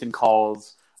TX, Houston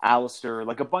Calls, Alistair,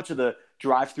 like a bunch of the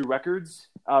Drive Through Records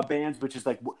bands, which is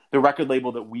like the record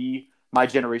label that my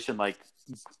generation, like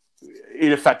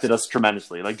it affected us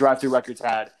tremendously. Like Drive Through Records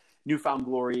had Newfound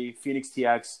Glory, Phoenix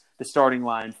TX, The Starting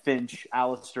Line, Finch,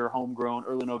 Alistair, Homegrown,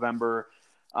 Early November.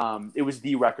 It was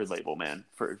the record label, man,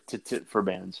 for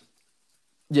bands.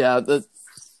 Yeah,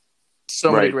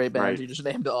 so many great bands you just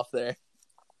named off there.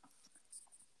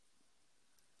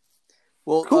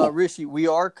 Well, cool. Rishi, we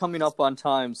are coming up on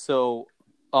time, so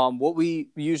what we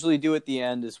usually do at the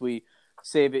end is we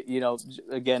save it,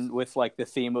 again, with like the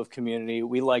theme of community.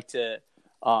 We like to,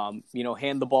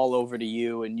 hand the ball over to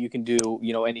you, and you can do,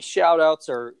 any shout outs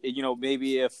or,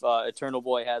 maybe if Eternal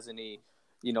Boy has any,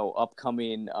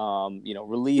 upcoming,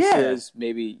 releases,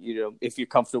 maybe, if you're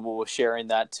comfortable with sharing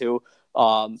that too.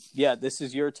 This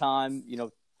is your time,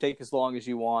 take as long as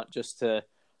you want just to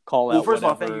call out. First of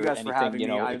all, thank you guys for having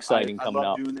me. Exciting coming up. I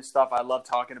love doing this stuff. I love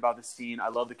talking about the scene. I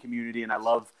love the community, and I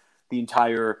love the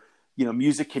entire,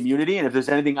 music community. And if there's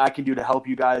anything I can do to help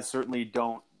you guys, certainly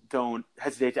don't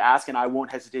hesitate to ask, and I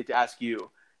won't hesitate to ask you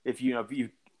if you.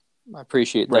 I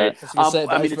appreciate that.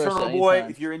 Right. Eternal Boy,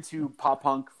 if you're into pop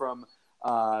punk from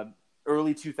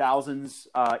early 2000s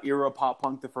era pop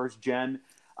punk, the first gen,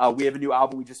 we have a new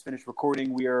album we just finished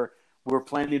recording. We're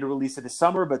planning to release it this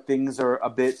summer, but things are a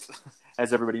bit,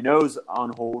 as everybody knows,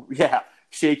 on hold. Yeah,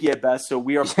 shaky at best. So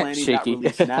we are planning that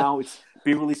release now. It's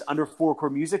being released under Four Core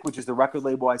Music, which is the record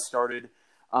label I started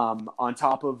on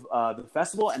top of the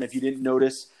festival. And if you didn't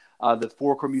notice, the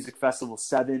Four Core Music Festival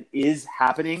 7 is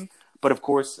happening. But of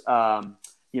course, I'm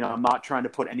not trying to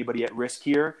put anybody at risk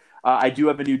here. I do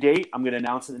have a new date. I'm going to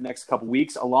announce in the next couple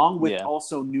weeks, along with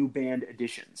also new band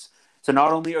additions. So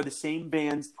not only are the same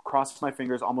bands, cross my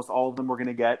fingers, almost all of them we're going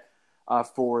to get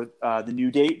for the new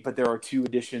date, but there are 2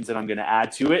 additions that I'm going to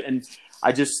add to it. And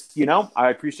I just, I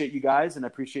appreciate you guys, and I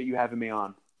appreciate you having me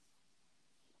on.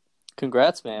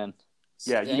 Congrats, man.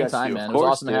 Yeah, you guys too. Man. It was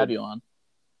awesome to have you on.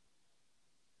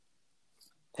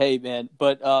 Hey, man,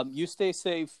 but you stay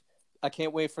safe. I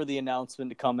can't wait for the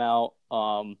announcement to come out.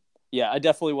 I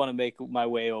definitely want to make my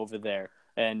way over there.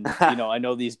 And, I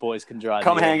know these boys can drive.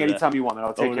 Come hang anytime you want, man.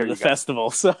 I'll take care of you the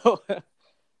festival. So,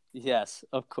 yes,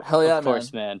 of course. Hell yeah, of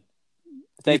course, man.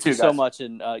 Thank you so much.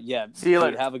 And, see you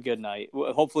later. Have a good night.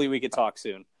 Hopefully we can talk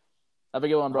soon. Have a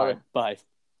good one, brother. Right. Bye.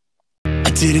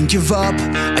 I didn't give up,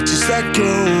 I just let go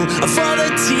of all the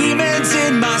demons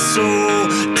in my soul.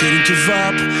 Didn't give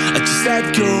up, I just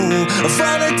let go of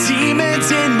all the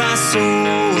demons in my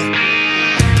soul.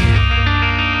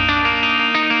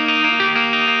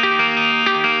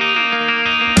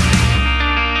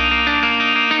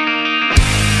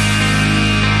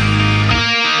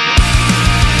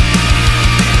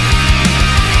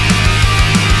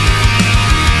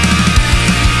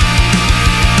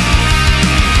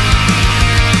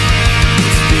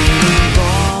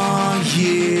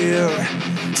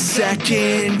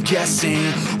 Second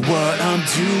guessing what I'm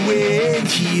doing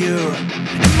here.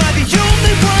 Am I the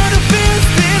only one who feels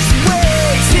this way?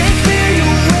 Take me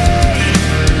away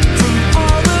from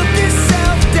all of this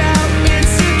self-doubt,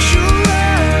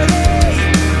 insecurity.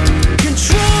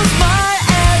 Controls my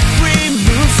every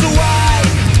move, so I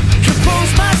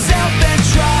compose myself and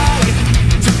try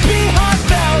to be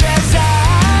heartfelt as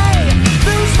I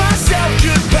lose myself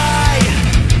goodbye.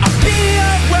 I'll be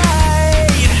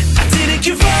alright. I didn't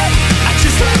give up.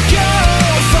 Let go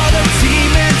of all the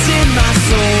demons in my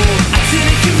soul. I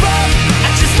didn't give up, I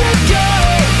just let go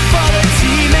of all the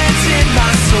demons in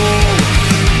my soul.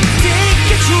 Take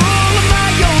control of my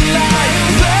own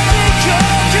life. Let it go,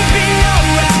 you'll be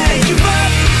alright. I didn't give up,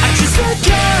 I just let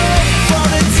go of all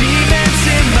the demons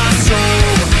in my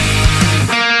soul.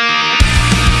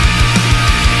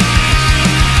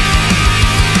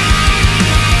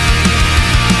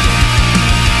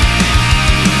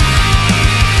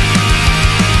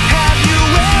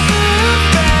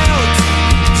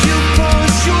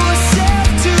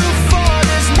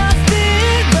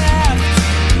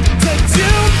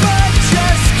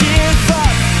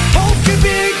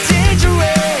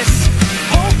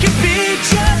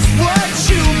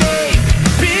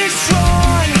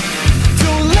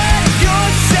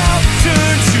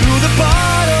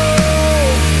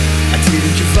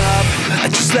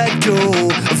 Let go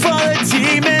of all the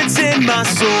demons in my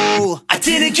soul. I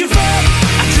didn't give up,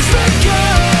 I just let go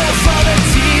of all the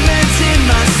demons in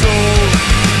my soul.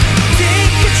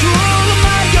 Take control of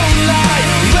my own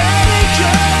life. Let it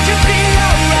go, you'll be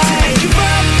alright. I didn't give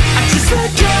up, I just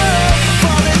let go of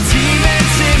all the demons.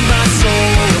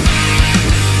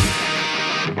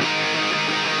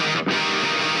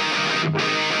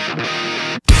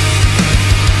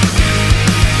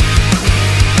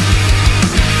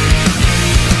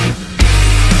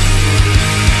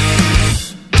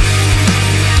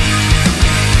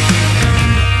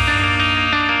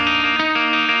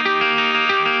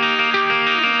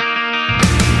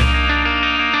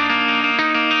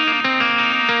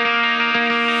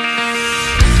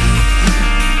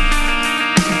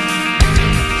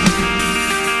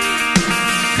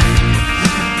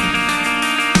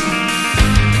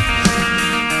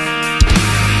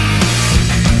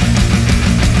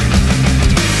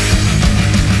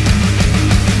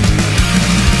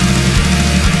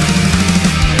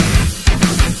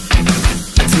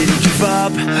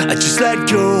 let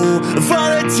go of all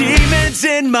the demons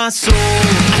in my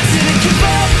soul.